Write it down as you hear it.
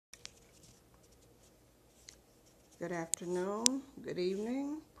Good afternoon, good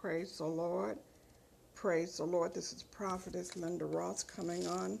evening. Praise the Lord. Praise the Lord. This is Prophetess Linda Ross coming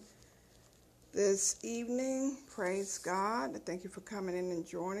on this evening. Praise God. Thank you for coming in and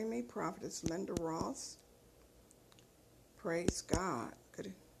joining me, Prophetess Linda Ross. Praise God.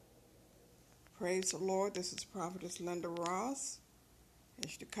 Good. Praise the Lord. This is Prophetess Linda Ross. I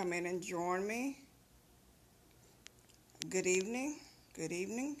you to come in and join me. Good evening. Good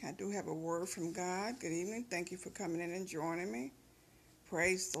evening. I do have a word from God. Good evening. Thank you for coming in and joining me.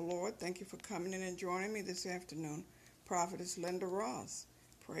 Praise the Lord. Thank you for coming in and joining me this afternoon. Prophetess Linda Ross.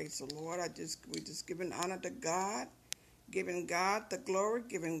 Praise the Lord. We just giving honor to God, giving God the glory,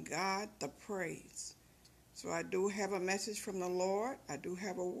 giving God the praise. So I do have a message from the Lord. I do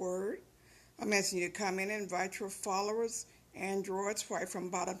have a word. I'm asking you to come in and invite your followers, Android, swipe from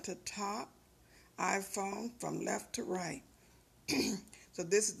bottom to top, iPhone from left to right. So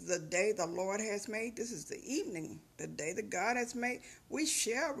this is the day the Lord has made. This is the evening, the day that God has made. We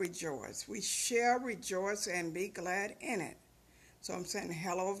shall rejoice. We shall rejoice and be glad in it. So I'm saying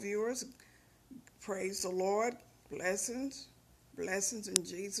hello, viewers. Praise the Lord. Blessings. Blessings in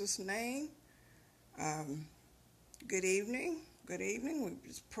Jesus' name. Good evening. Good evening. We're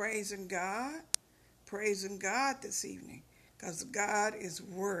just praising God this evening because God is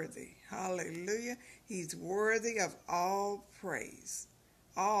worthy. Hallelujah. He's worthy of all praise.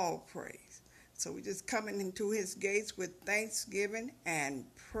 All praise. So we're just coming into his gates with thanksgiving and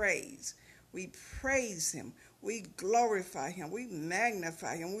praise. We praise him. We glorify him. We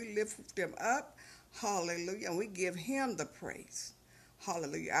magnify him. We lift him up. Hallelujah. And we give him the praise.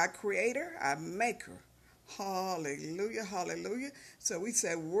 Hallelujah. Our creator, our maker. Hallelujah. Hallelujah. So we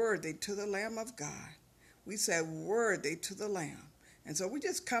say worthy to the Lamb of God. We say worthy to the Lamb. And so we're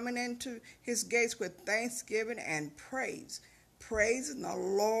just coming into his gates with thanksgiving and praise. Praising the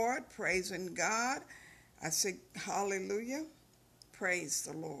Lord, praising God. I say hallelujah. Praise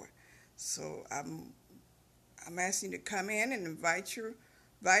the Lord. So I'm asking you to come in and invite your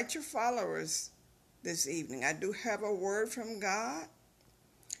followers this evening. I do have a word from God.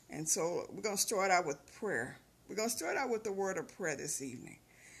 And so we're going to start out with prayer. We're going to start out with the word of prayer this evening.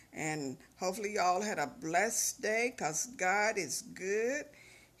 And hopefully y'all had a blessed day because God is good.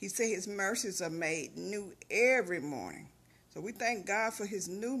 He said his mercies are made new every morning. So we thank God for his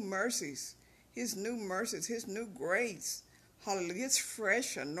new mercies, his new grace. Hallelujah. His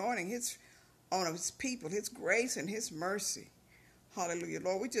fresh anointing, on his people, his grace and his mercy. Hallelujah.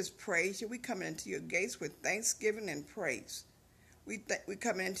 Lord, we just praise you. We come into your gates with thanksgiving and praise. We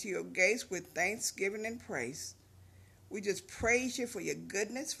come into your gates with thanksgiving and praise. We just praise you for your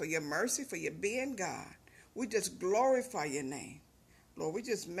goodness, for your mercy, for your being God. We just glorify your name. Lord, we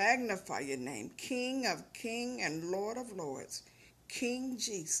just magnify your name, King of kings and Lord of lords, King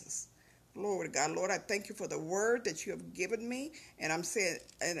Jesus. Glory to God. Lord, I thank you for the word that you have given me. And I'm saying,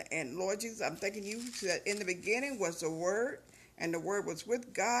 and Lord Jesus, I'm thanking you that in the beginning was the word, and the word was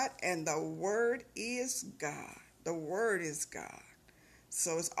with God, and the word is God. The word is God.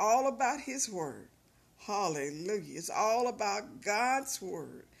 So it's all about his word. Hallelujah. It's all about God's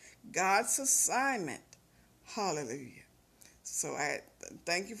word, God's assignment. Hallelujah. So I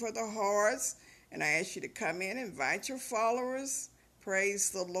thank you for the hearts, and I ask you to come in, invite your followers. Praise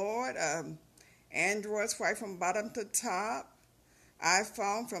the Lord. Android, swipe from bottom to top.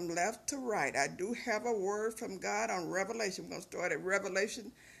 iPhone from left to right. I do have a word from God on Revelation. We're going to start at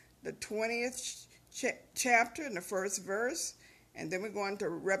Revelation, the 20th chapter and the first verse. And then we're going to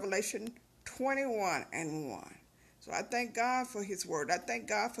Revelation 21 and 1. So I thank God for his word. I thank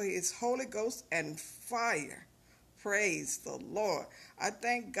God for his Holy Ghost and fire. Praise the Lord. I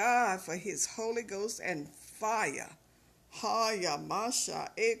thank God for his Holy Ghost and fire. Haya Masha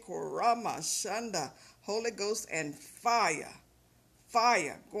Ekorama Shanda. Holy Ghost and fire.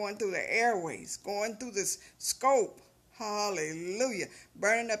 Fire going through the airways, going through this scope. Hallelujah.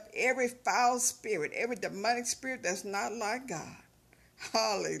 Burning up every foul spirit, every demonic spirit that's not like God.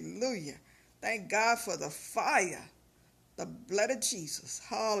 Hallelujah. Thank God for the fire. The blood of Jesus.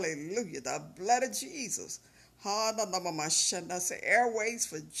 Hallelujah. The blood of Jesus. The airways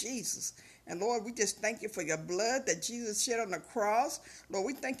for Jesus. And Lord, we just thank you for your blood that Jesus shed on the cross. Lord,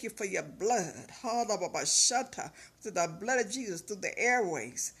 we thank you for your blood. The blood of Jesus through the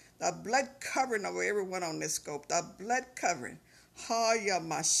airways. The blood covering over everyone on this scope. The blood covering. Lord,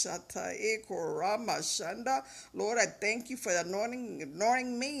 I thank you for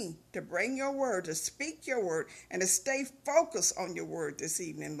anointing me to bring your word, to speak your word, and to stay focused on your word this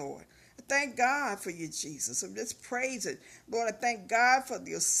evening, Lord. I thank God for you, Jesus. I'm just praising. Lord, I thank God for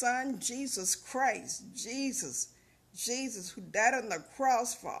your son, Jesus Christ. Jesus who died on the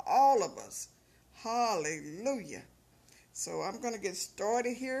cross for all of us. Hallelujah. So I'm going to get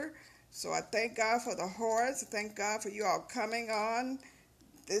started here. So I thank God for the hearts. I thank God for you all coming on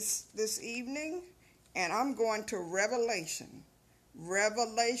this evening. And I'm going to Revelation.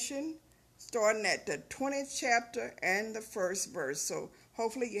 Revelation, starting at the 20th chapter and the first verse. So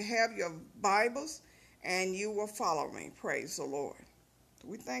hopefully you have your Bibles and you will follow me. Praise the Lord.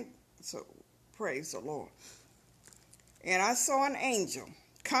 Praise the Lord. And I saw an angel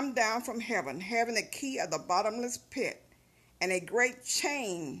come down from heaven, having the key of the bottomless pit, and a great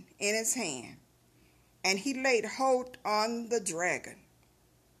chain in his hand. And he laid hold on the dragon,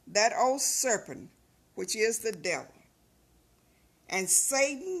 that old serpent, which is the devil, and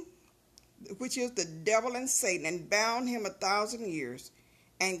Satan, which is the devil and Satan, and bound him 1,000 years,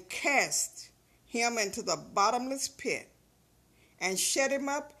 and cast him into the bottomless pit, and shut him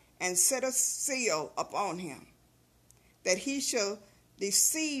up, and set a seal upon him, that he shall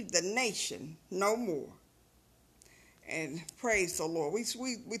deceive the nation no more. And praise the Lord. We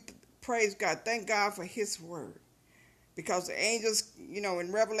praise God. Thank God for his word. Because the angels,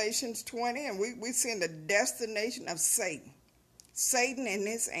 in Revelations 20, and we see the destination of Satan. Satan and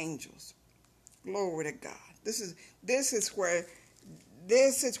his angels. Glory to God. This is where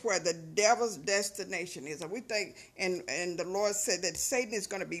the devil's destination is. And we think, and the Lord said that Satan is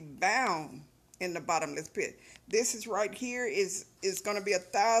going to be bound in the bottomless pit. This is right here is going to be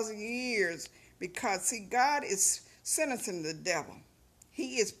 1,000 years, because see, God is sentencing the devil.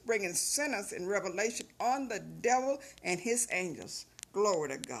 He is bringing sentence in Revelation on the devil and his angels. Glory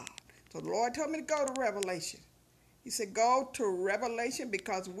to God. So the Lord told me to go to Revelation. He said, go to Revelation,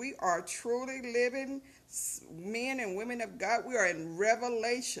 because we are truly living men and women of God. We are in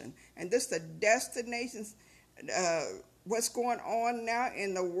Revelation. And this is the destination. What's going on now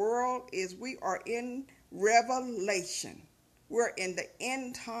in the world is we are in Revelation. We're in the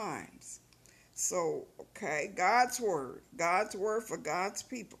end times. So, okay, God's word for God's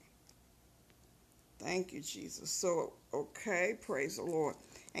people. Thank you, Jesus. So, okay, praise the Lord.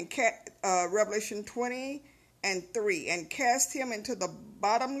 And Revelation 20:3, and cast him into the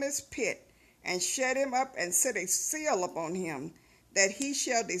bottomless pit, and shut him up, and set a seal upon him, that he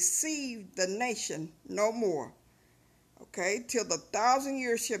shall deceive the nation no more. Okay, till the 1,000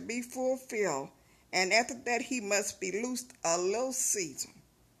 years shall be fulfilled, and after that he must be loosed a little season.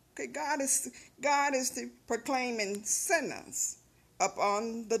 Okay, God is proclaiming sentence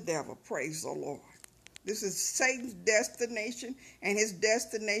upon the devil. Praise the Lord. This is Satan's destination, and his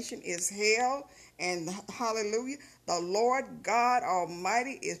destination is hell. And hallelujah, the Lord God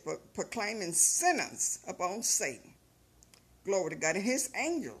Almighty is proclaiming sentence upon Satan. Glory to God. And his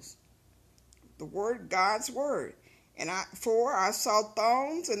angels, God's word. And I saw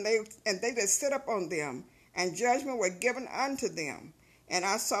thrones, and they that sit upon them, and judgment were given unto them. And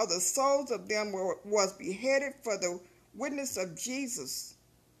I saw the souls of them was beheaded for the witness of Jesus,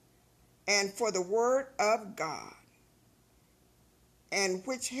 and for the word of God, and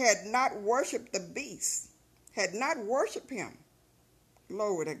which had not worshipped the beast, had not worshipped him.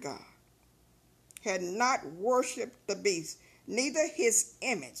 Glory to God. Had not worshipped the beast, neither his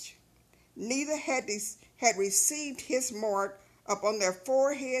image, neither had received his mark upon their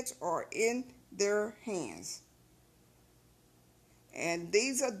foreheads or in their hands. And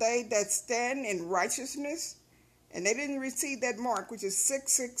these are they that stand in righteousness, and they didn't receive that mark, which is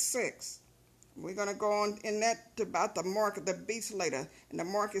 666. We're going to go on in that about the mark of the beast later. And the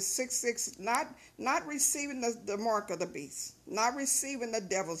mark is 666, not receiving the mark of the beast, not receiving the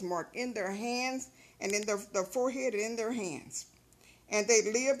devil's mark in their hands, and in their forehead and in their hands. And they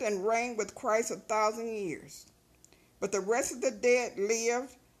lived and reigned with Christ 1,000 years. But the rest of the dead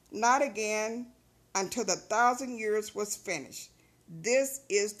lived not again until the 1,000 years was finished. This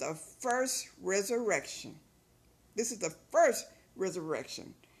is the first resurrection. This is the first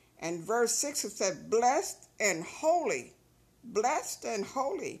resurrection. And verse 6, it said, blessed and holy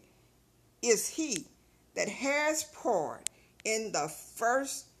is he that has part in the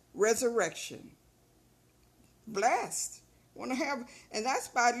first resurrection. Blessed. Want to have, and that's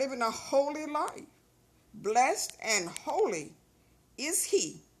by living a holy life. Blessed and holy is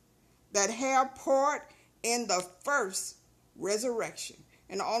he that have part in the first resurrection.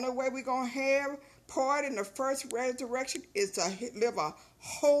 And the only way we're going to have part in the first resurrection is to live a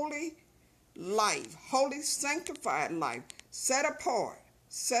holy life, holy sanctified life, set apart.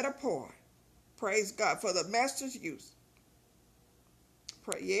 Praise God for the master's use.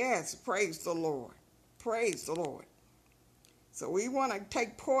 Yes, praise the Lord. Praise the Lord. So we want to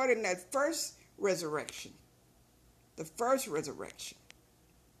take part in that first resurrection. The first resurrection.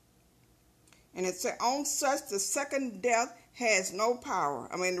 And it said, on such the second death has no power.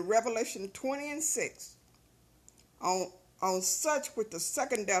 Revelation 20:6. On such which the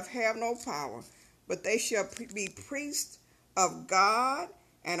second death have no power, but they shall be priests of God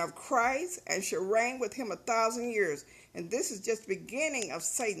and of Christ, and shall reign with him 1,000 years. And this is just the beginning of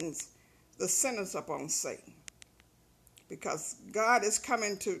the sentence upon Satan. Because God is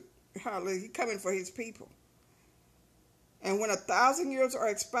coming He's coming for his people. And when 1,000 years are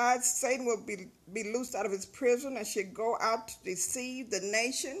expired, Satan will be loosed out of his prison and shall go out to deceive the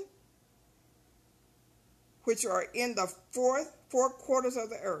nation which are in the four quarters of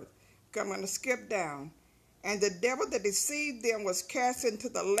the earth. I'm going to skip down. And the devil that deceived them was cast into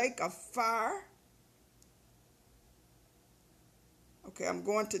the lake of fire. Okay, I'm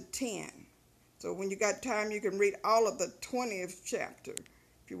going to 10. So when you got time, you can read all of the 20th chapter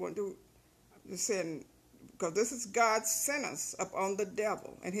if you want to. Because this is God's sentence upon the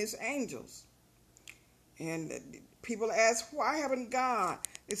devil and his angels. And people ask, why haven't God?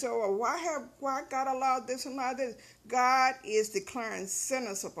 They say, well, why God allowed this and allowed this? God is declaring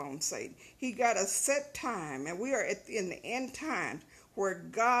sentence upon Satan. He got a set time, and we are in the end times where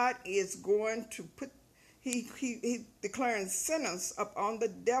God is going to he declaring sentence upon the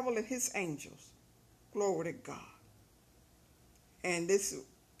devil and his angels. Glory to God. And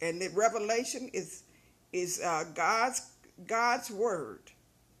the revelation is God's word.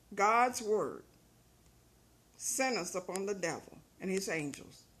 God's word. Sentence upon the devil and his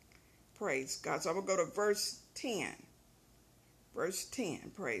angels. Praise God. So I'm going to go to verse 10. Verse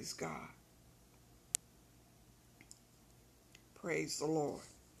 10. Praise God. Praise the Lord.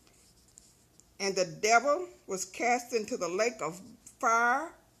 And the devil was cast into the lake of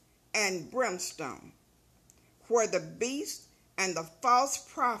fire and brimstone, where the beast and the false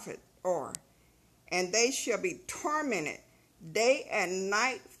prophet are, and they shall be tormented day and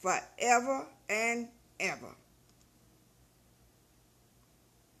night forever and ever.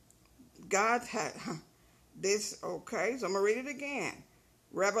 God had this, okay, so I'm going to read it again.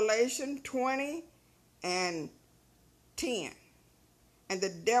 Revelation 20 and 10. And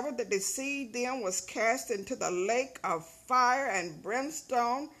the devil that deceived them was cast into the lake of fire and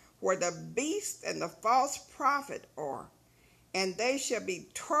brimstone, where the beast and the false prophet are, and they shall be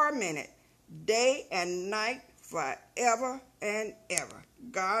tormented day and night forever and ever.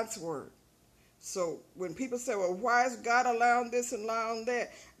 God's word. So when people say, well, why is God allowing this and allowing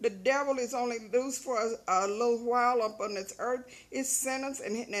that? The devil is only loose for a little while up on this earth. It's sentence,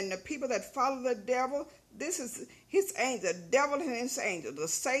 and the people that follow the devil, this is his angel, the devil and his angel, the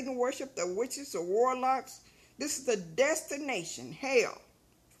Satan worship, the witches, the warlocks. This is the destination, hell,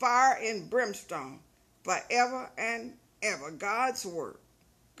 fire and brimstone, forever and ever. God's word.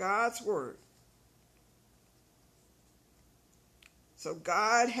 God's word. So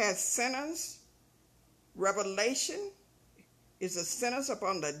God has sentenced. Revelation is a sentence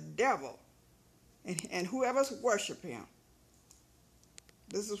upon the devil and whoever's worship him.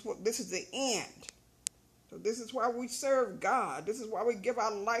 This is the end. So this is why we serve God. This is why we give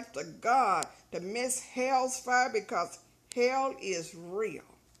our life to God, to miss hell's fire, because hell is real.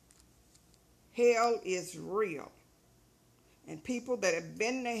 Hell is real. And people that have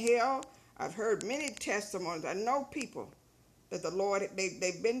been to hell, I've heard many testimonies. I know people that the Lord,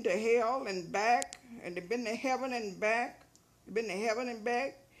 they've been to hell and back, and they've been to heaven and back. They've been to heaven and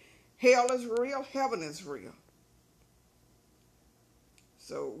back. Hell is real. Heaven is real.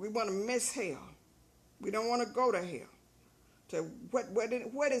 So we want to miss hell. We don't want to go to hell. So what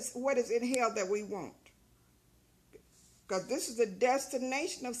is in hell that we want? Because this is the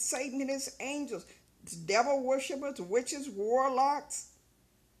destination of Satan and his angels. It's devil worshippers, witches, warlocks.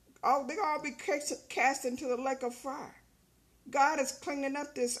 They all be cast into the lake of fire. God is cleaning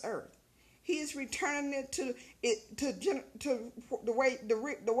up this earth. He is returning it to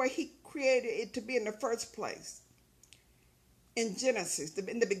the way he created it to be in the first place. In Genesis,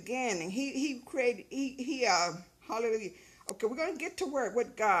 in the beginning, he created. Hallelujah. Okay, we're going to get to where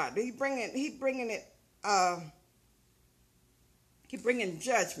with God. He bringing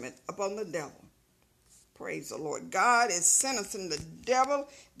judgment upon the devil. Praise the Lord. God is sentencing the devil,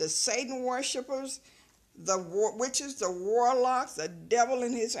 the Satan worshipers, the witches, the warlocks, the devil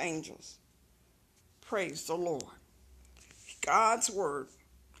and his angels. Praise the Lord. God's word.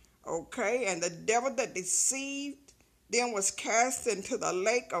 Okay, and the devil that deceived them was cast into the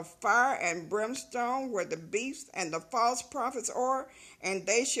lake of fire and brimstone, where the beast and the false prophets are, and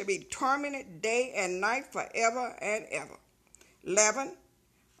they shall be tormented day and night forever and ever. 11.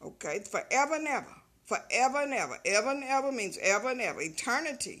 Okay, forever and ever. Forever and ever. Ever and ever means ever and ever.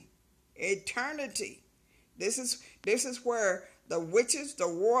 Eternity. Eternity. This is where the witches, the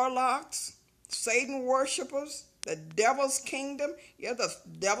warlocks, Satan worshipers, The devil's kingdom. Yeah, the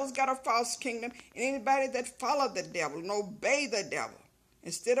devil's got a false kingdom. And anybody that follow the devil and obey the devil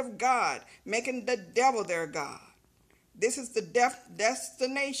instead of God, making the devil their God. This is the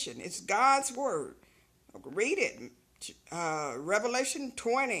destination. It's God's word. Read it. Revelation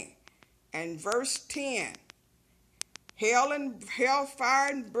 20 and verse 10.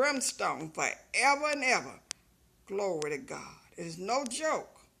 Hellfire and brimstone forever and ever. Glory to God. It is no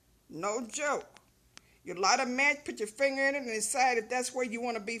joke. No joke. You light a match, put your finger in it, and decide if that's where you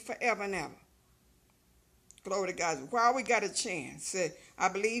want to be forever and ever. Glory to God. While we got a chance. Say, I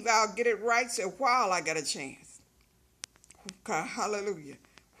believe I'll get it right. Say, while I got a chance. Okay, hallelujah.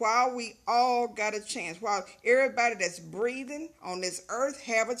 While we all got a chance. While everybody that's breathing on this earth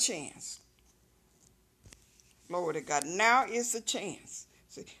have a chance. Glory to God. Now is the chance.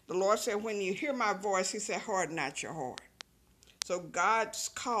 See, the Lord said, when you hear my voice, he said, harden not your heart. So God's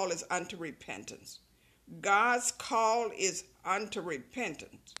call is unto repentance. God's call is unto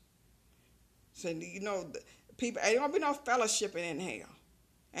repentance. So, you know, people, ain't going to be no fellowship in hell.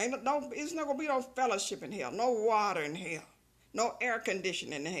 It's not going to be no fellowship in hell. No water in hell. No air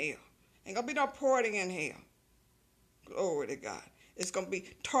conditioning in hell. Ain't going to be no pouring in hell. Glory to God. It's going to be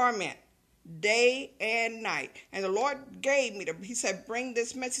torment day and night. And the Lord gave me he said, bring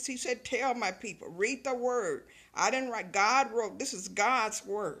this message. He said, tell my people, read the word. I didn't write. God wrote. This is God's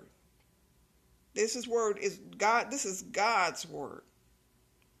word. This is God's word.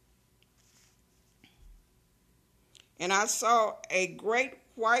 And I saw a great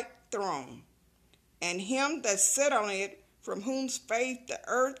white throne, and him that sat on it, from whose face the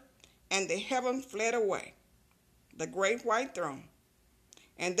earth and the heaven fled away. The great white throne.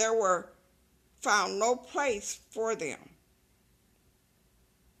 And there were found no place for them.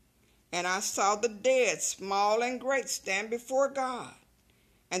 And I saw the dead, small and great, stand before God.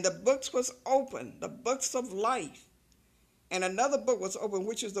 And the books was open, the books of life. And another book was open,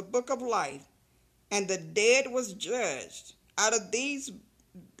 which is the book of life. And the dead was judged out of these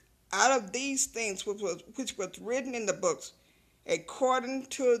things which was written in the books, according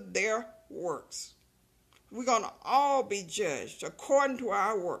to their works. We're going to all be judged according to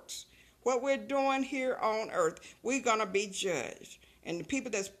our works. What we're doing here on earth, we're going to be judged. And the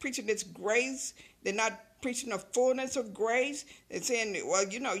people that's preaching this grace, they're not preaching the fullness of grace. They're saying, well,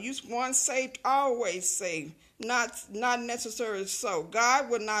 you know, you once saved, always saved. Not necessarily so. God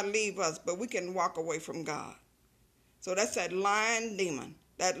will not leave us, but we can walk away from God. So that's that lying demon,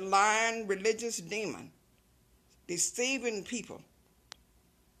 that lying religious demon, deceiving people,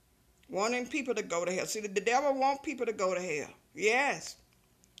 wanting people to go to hell. See, the devil wants people to go to hell. Yes.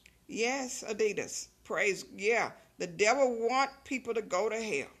 Yes, Adidas. Praise. Yeah. The devil wants people to go to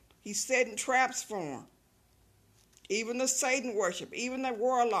hell. He's setting traps for them. Even the Satan worship, even the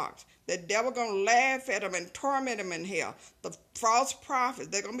warlocks. The devil going to laugh at them and torment them in hell. The false prophets,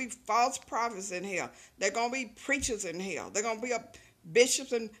 they're going to be false prophets in hell. They're going to be preachers in hell. They're going to be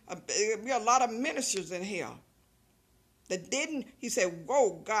bishops and there'll be a lot of ministers in hell. That didn't, he said,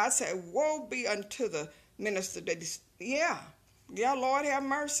 woe. God said, woe be unto the minister. Yeah, Lord have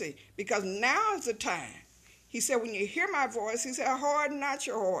mercy. Because now is the time. He said, when you hear my voice, he said, harden not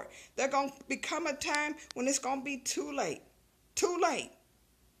your heart. There's going to become a time when it's going to be too late. Too late.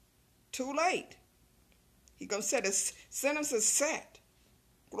 Too late. He's going to say the sentence is set.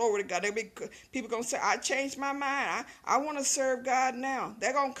 Glory to God. People going to say, I changed my mind. I want to serve God now.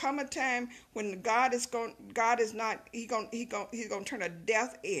 There's going to come a time when he's going to turn a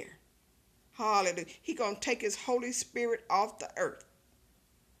deaf ear. Hallelujah. He's going to take his Holy Spirit off the earth.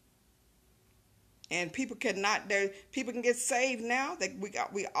 And people can get saved now.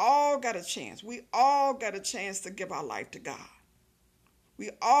 We all got a chance. We all got a chance to give our life to God. We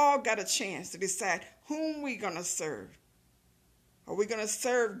all got a chance to decide whom we're going to serve. Are we going to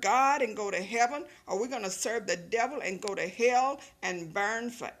serve God and go to heaven? Or are we going to serve the devil and go to hell and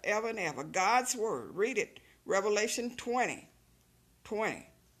burn forever and ever? God's word. Read it. Revelation 20.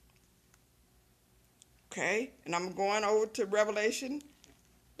 Okay? And I'm going over to Revelation,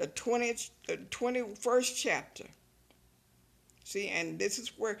 the 21st chapter. See, and this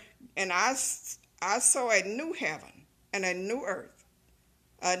is where, and I saw a new heaven and a new earth.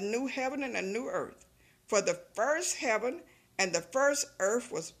 A new heaven and a new earth. For the first heaven and the first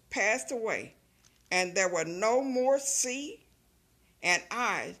earth was passed away, and there were no more sea. And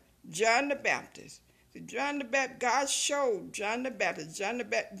I, John the Baptist, God showed John the Baptist, John.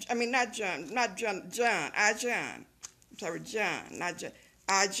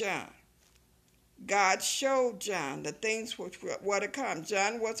 God showed John the things which were to come.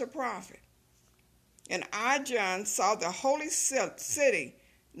 John was a prophet. And I, John, saw the holy city,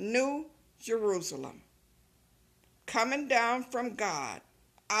 New Jerusalem, coming down from God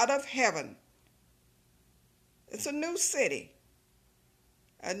out of heaven. It's a new city,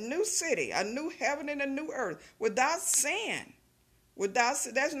 a new city, a new heaven and a new earth without sin.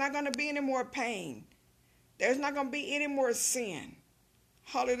 There's not going to be any more pain. There's not going to be any more sin.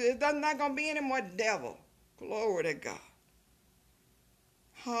 Hallelujah. There's not going to be any more devil. Glory to God.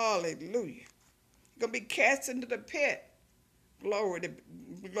 Hallelujah. You're going to be cast into the pit. Glory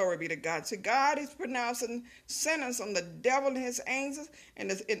be to God. See, God is pronouncing sentence on the devil and his angels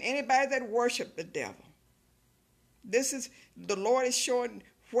and anybody that worship the devil. This is, the Lord is showing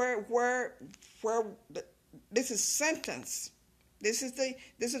where this is sentence. This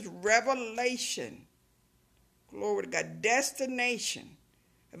is revelation. Glory to God. Destination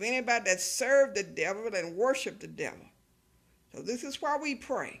of anybody that served the devil and worship the devil. So this is why we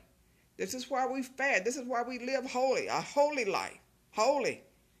pray. This is why we fast. This is why we live holy, a holy life. Holy.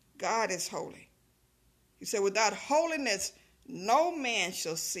 God is holy. He said, without holiness, no man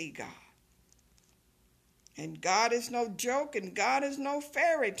shall see God. And God is no joke, and God is no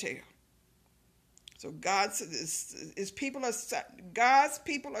fairy tale. So God's people are,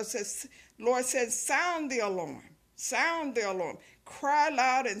 Lord says, sound the alarm. Sound the alarm. Cry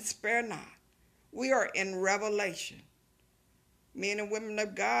loud and spare not. We are in revelation. Men and women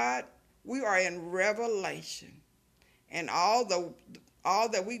of God, we are in revelation. And all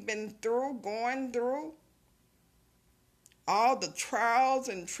that we've been through, going through, all the trials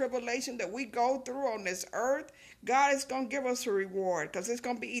and tribulation that we go through on this earth, God is going to give us a reward because it's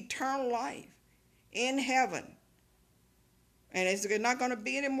going to be eternal life in heaven. And it's not going to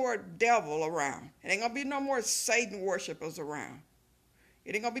be any more devil around. It ain't going to be no more Satan worshipers around.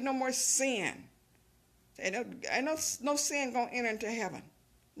 It ain't going to be no more sin. Ain't no sin going to enter into heaven.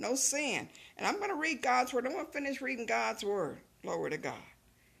 No sin. And I'm going to read God's word. I'm going to finish reading God's word. Glory to God.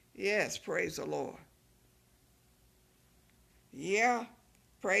 Yes, praise the Lord. Yeah,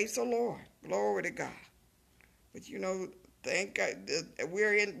 praise the Lord. Glory to God. But you know, thank God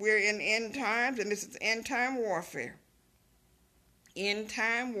we're in end times, and this is end time warfare. End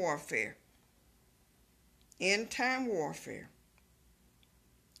time warfare. End time warfare.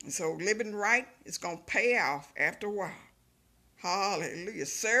 And so living right is going to pay off after a while. Hallelujah.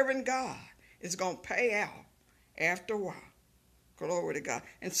 Serving God is going to pay off after a while. Glory to God.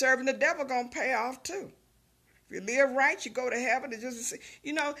 And serving the devil going to pay off too. If you live right, you go to heaven.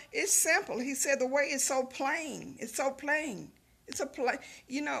 It's simple. He said the way is so plain. It's so plain. It's a plain.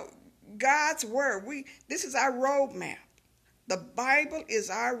 God's word. This is our roadmap. The Bible is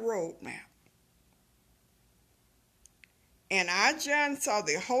our roadmap. And I, John, saw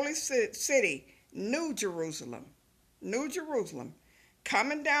the holy city, New Jerusalem,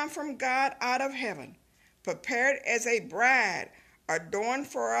 coming down from God out of heaven, prepared as a bride adorned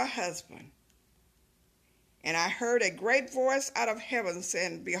for her husband. And I heard a great voice out of heaven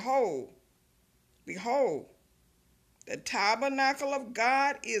saying, Behold, the tabernacle of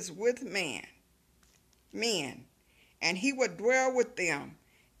God is with men, and he will dwell with them,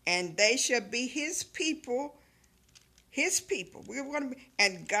 and they shall be his people.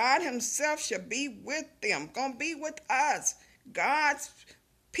 And God himself shall be with them, going to be with us, God's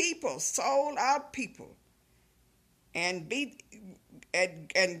people, sold out people. And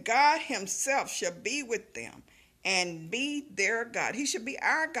God himself shall be with them and be their God. He should be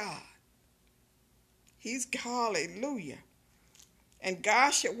our God. He's, hallelujah. And God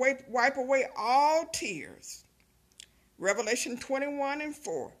shall wipe away all tears. Revelation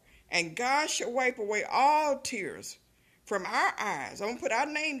 21:4. And God shall wipe away all tears from our eyes. I'm going to put our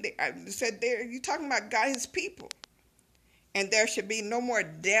name there. I said there, you're talking about God, his people. And there shall be no more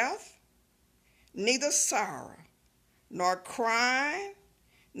death, neither sorrow, nor crying,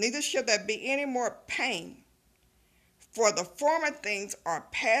 neither shall there be any more pain. For the former things are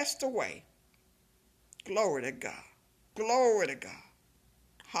passed away. Glory to God. Glory to God.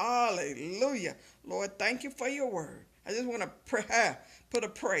 Hallelujah. Lord, thank you for your word. I just want to put a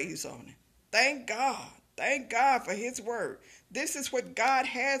praise on it. Thank God. Thank God for his word. This is what God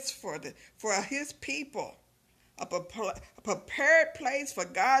has for his people. A prepared place for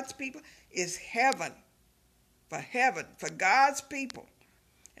God's people is heaven. For God's people.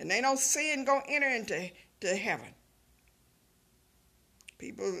 And they don't sin gonna enter into heaven.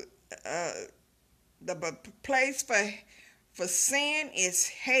 People, the place for sin is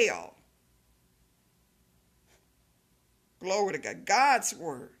hell. Glory to God. God's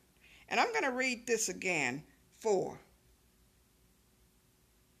word. And I'm going to read this again. 4.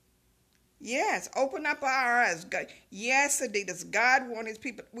 Yes, open up our eyes. God, yes, indeed. Does God want his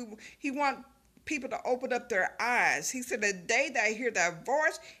people? He want people to open up their eyes. He said, the day that I hear thy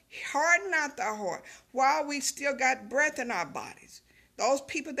voice, harden not thy heart. While we still got breath in our bodies. Those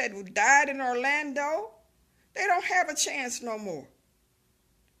people that died in Orlando, they don't have a chance no more.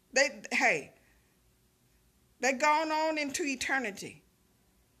 They're gone on into eternity.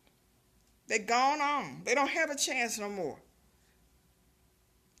 They're gone on. They don't have a chance no more.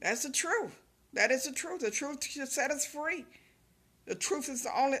 That's the truth. That is the truth. The truth should set us free. The truth is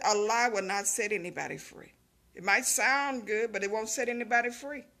the only, a lie will not set anybody free. It might sound good, but it won't set anybody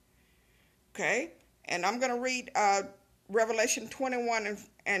free. Okay? And I'm going to read Revelation 21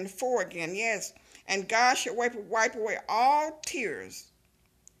 and 4 again. Yes. And God shall wipe away all tears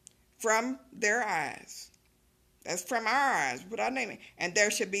from their eyes. That's from our eyes. Put our name in. And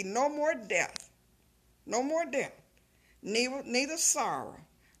there shall be no more death. No more death. Neither sorrow,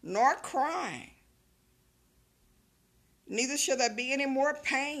 nor crying. Neither shall there be any more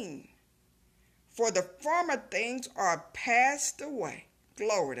pain. For the former things are passed away.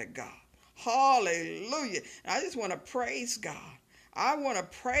 Glory to God. Hallelujah. And I just want to praise God. I want to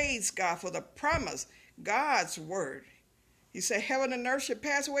praise God for the promise, God's word. He said heaven and earth should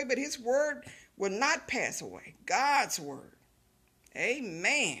pass away, but his word will not pass away. God's word.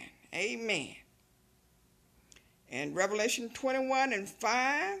 Amen. Amen. And Revelation 21 and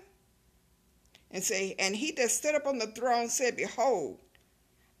 5, and say, and he that stood up on the throne said, behold,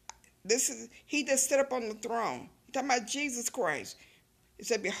 this is he that stood up on the throne. He's talking about Jesus Christ. He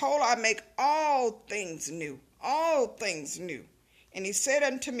said, behold, I make all things new. All things new. And he said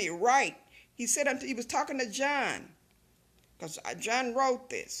unto me, write. He was talking to John, because John wrote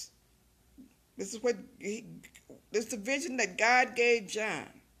this. This is the vision that God gave John.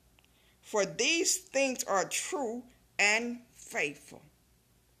 For these things are true and faithful.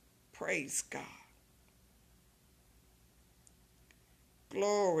 Praise God.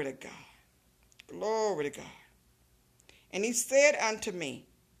 Glory to God. Glory to God. And he said unto me,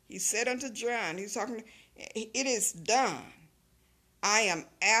 he said unto John, he's talking, it is done. I am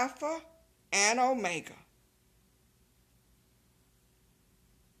Alpha and Omega,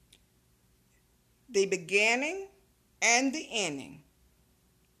 the beginning and the ending.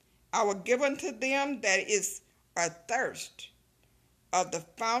 I will give unto them that is athirst of the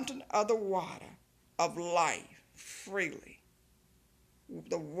fountain of the water of life freely.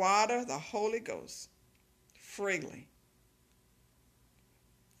 The water, the Holy Ghost, freely.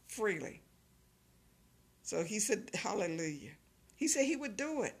 Freely. So he said, hallelujah. He said he would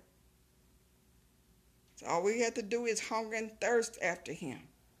do it. So all we have to do is hunger and thirst after him.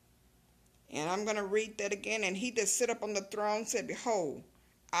 And I'm going to read that again. And he that sit up on the throne said, behold,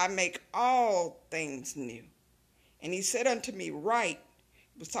 I make all things new. And he said unto me, write.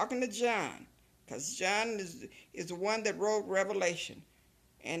 He was talking to John, because John is the one that wrote Revelation.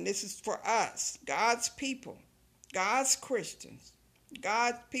 And this is for us, God's people, God's Christians,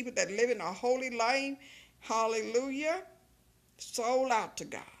 God's people that live in a holy life. Hallelujah. Sold out to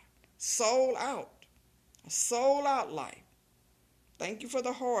God. Sold out. A sold out life. Thank you for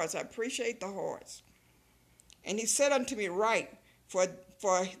the hearts. I appreciate the hearts. And he said unto me, write, for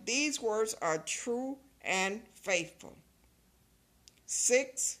these words are true and faithful.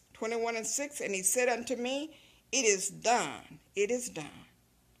 6:21 and 6, and he said unto me, it is done. It is done.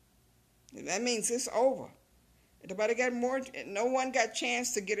 And that means it's over. Nobody got more. No one got a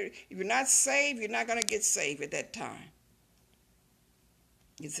chance to get it. If you're not saved, you're not going to get saved at that time.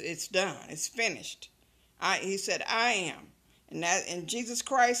 It's done. It's finished. He said, I am. And Jesus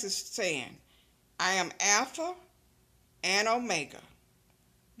Christ is saying, I am Alpha and Omega,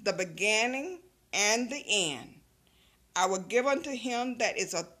 the beginning and the end. I will give unto him that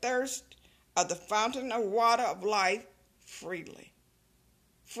is athirst of the fountain of water of life freely.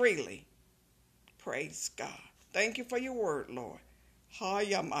 Freely. Praise God. Thank you for your word, Lord.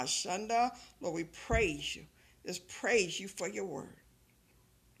 Hayamashanda. Lord, we praise you. Just praise you for your word.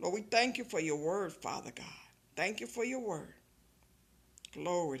 Lord, we thank you for your word, Father God. Thank you for your word.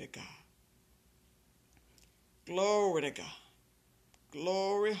 Glory to God. Glory to God.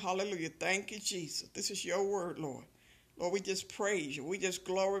 Glory, hallelujah. Thank you, Jesus. This is your word, Lord. Lord, we just praise you. We just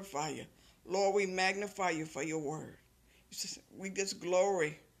glorify you. Lord, we magnify you for your word. We just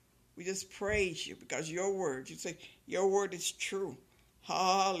glory. We just praise you because your word, you say your word is true.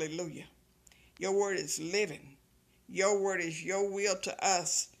 Hallelujah. Your word is living. Your word is your will to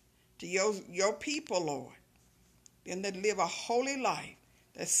us, to your people, Lord. Them that live a holy life,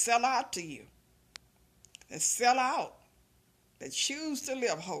 that sell out to you, that sell out, that choose to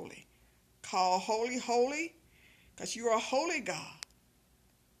live holy. Call holy, holy, because you are a holy God.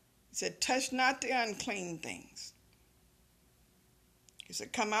 He said, touch not the unclean things. He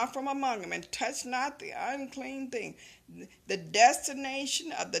said, come out from among them and touch not the unclean thing. The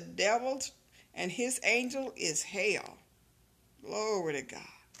destination of the devil and his angel is hell. Glory to God.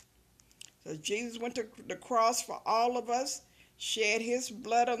 So Jesus went to the cross for all of us, shed his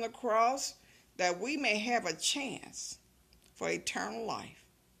blood on the cross, that we may have a chance for eternal life.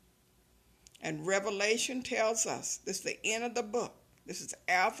 And Revelation tells us this is the end of the book. This is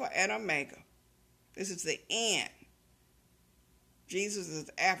Alpha and Omega. This is the end. Jesus is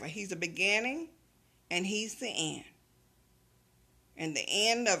Alpha. He's the beginning and he's the end. And the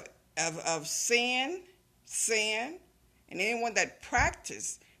end of sin, and anyone that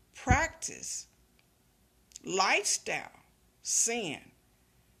practice lifestyle sin,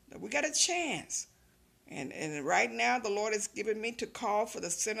 that we got a chance. And right now the Lord has given me to call for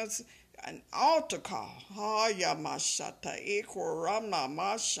the sinners, an altar call.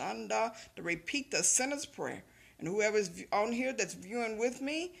 To repeat the sinner's prayer. And whoever's on here that's viewing with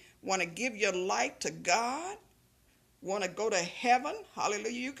me, want to give your life to God, want to go to heaven,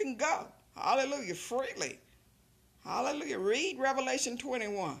 hallelujah, you can go. Hallelujah, freely. Hallelujah. Read Revelation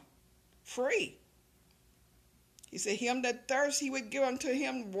 21. Free. He said, him that thirsts, he would give unto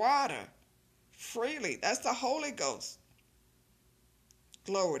him water freely. That's the Holy Ghost.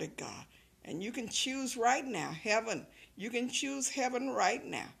 Glory to God. And you can choose right now, heaven. You can choose heaven right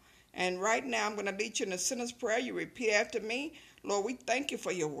now. And right now, I'm going to lead you in the sinner's prayer. You repeat after me. Lord, we thank you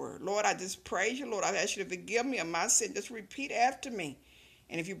for your word. Lord, I just praise you. Lord, I ask you to forgive me of my sin. Just repeat after me.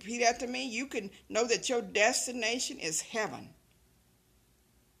 And if you repeat after me, you can know that your destination is heaven.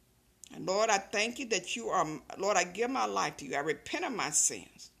 And Lord, I thank you that you are, Lord, I give my life to you. I repent of my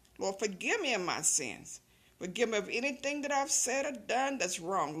sins. Lord, forgive me of my sins. Forgive me of anything that I've said or done that's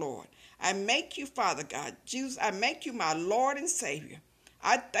wrong, Lord. I make you, Father God, Jesus, I make you my Lord and Savior.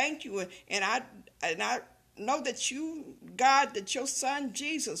 I thank you, and I know that you, God, that your son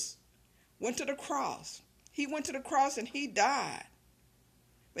Jesus went to the cross. He went to the cross and he died.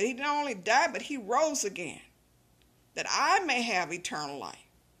 But he not only died, but he rose again, that I may have eternal life.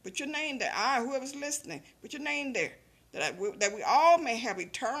 Put your name there. Whoever's listening, put your name there, that we all may have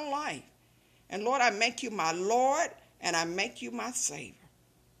eternal life. And Lord, I make you my Lord, and I make you my Savior.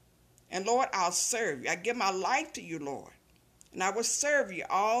 And Lord, I'll serve you. I give my life to you, Lord. And I will serve you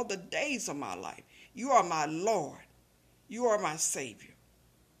all the days of my life. You are my Lord. You are my Savior.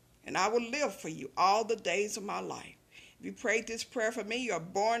 And I will live for you all the days of my life. If you prayed this prayer for me, you're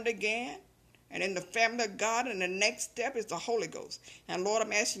born again and in the family of God. And the next step is the Holy Ghost. And Lord,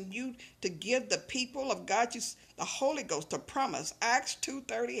 I'm asking you to give the people of God the Holy Ghost, the promise. Acts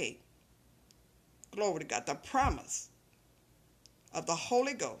 2:38. Glory to God. The promise of the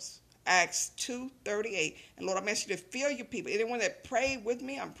Holy Ghost. Acts 2:38. And Lord, I'm asking you to fill your people. Anyone that prayed with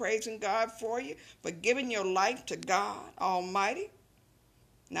me, I'm praising God for you, for giving your life to God Almighty.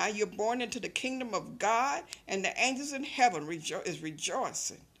 Now you're born into the kingdom of God, and the angels in heaven is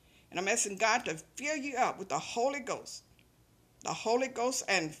rejoicing. And I'm asking God to fill you up with the Holy Ghost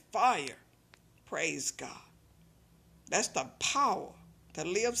and fire. Praise God. That's the power to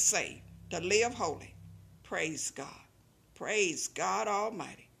live safe, to live holy. Praise God. Praise God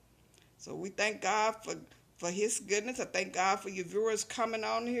Almighty. So we thank God for his goodness. I thank God for your viewers coming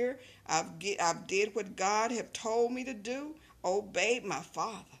on here. I've did what God have told me to do. Obeyed my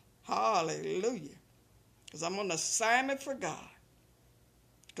Father. Hallelujah. Because I'm on assignment for God.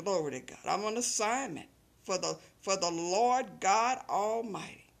 Glory to God. I'm on assignment for the Lord God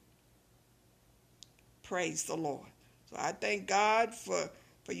Almighty. Praise the Lord. So I thank God for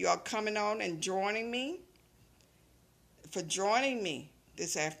you all coming on and joining me. For joining me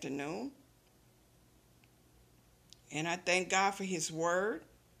this afternoon. And I thank God for his word.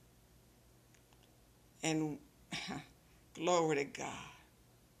 And glory to God.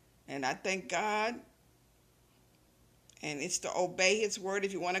 And I thank God. And it's to obey his word.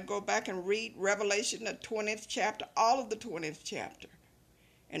 If you want to go back and read Revelation, the 20th chapter, all of the 20th chapter.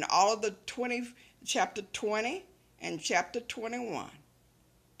 And all of the chapter 20 and chapter 21.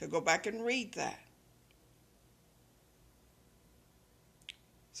 To go back and read that.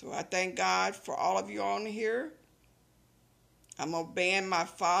 So I thank God for all of you on here. I'm obeying my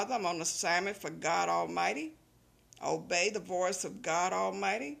Father. I'm on assignment for God Almighty. I obey the voice of God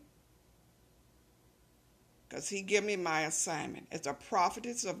Almighty. Because he gave me my assignment as a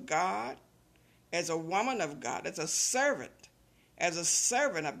prophetess of God, as a woman of God, as a servant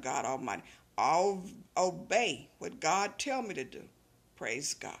of God Almighty. I'll obey what God tell me to do.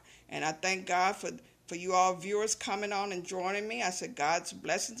 Praise God. And I thank God for you all viewers coming on and joining me. I said God's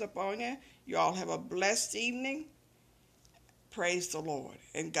blessings upon you. You all have a blessed evening. Praise the Lord.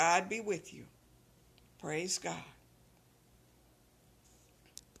 And God be with you. Praise God.